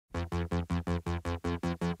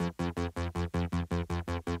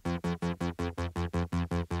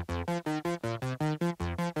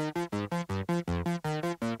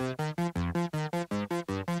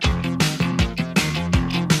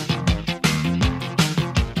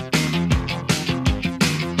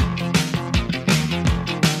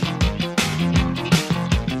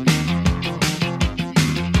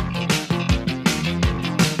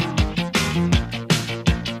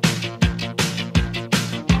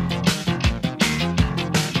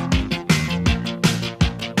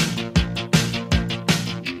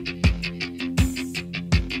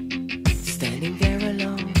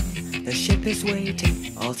just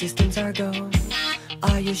waiting, all systems are go.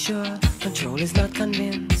 Are you sure? Control is not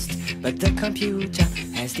convinced, but the computer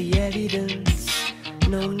has the evidence.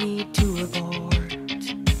 No need to abort.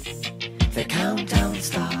 The countdown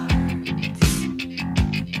starts.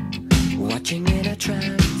 Watching in a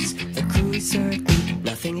trance, the crew is certain,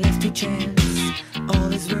 nothing left to chance.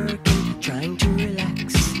 All is working, trying to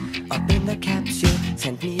relax. Up in the capsule,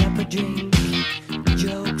 sent me up a drink.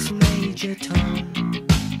 Jokes, Major Tom.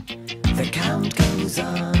 The count goes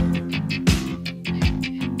on.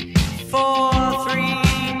 4,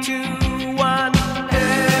 3, 2, 1.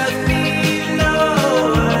 Earth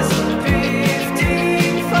below us,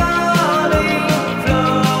 drifting, falling,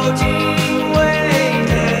 floating,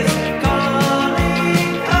 weightless,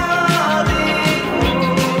 calling, calling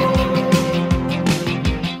home.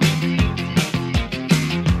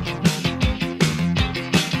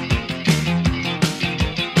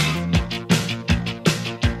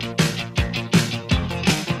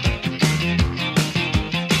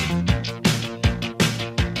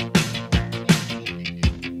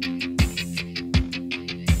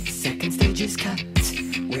 Second stage is cut,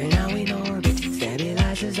 we're now in orbit,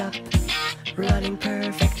 stabilizers up, running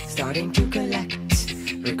perfect, starting to collect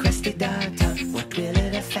requested data. What will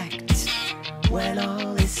it affect when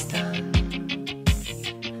all is done?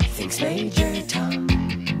 Thinks Major Tom.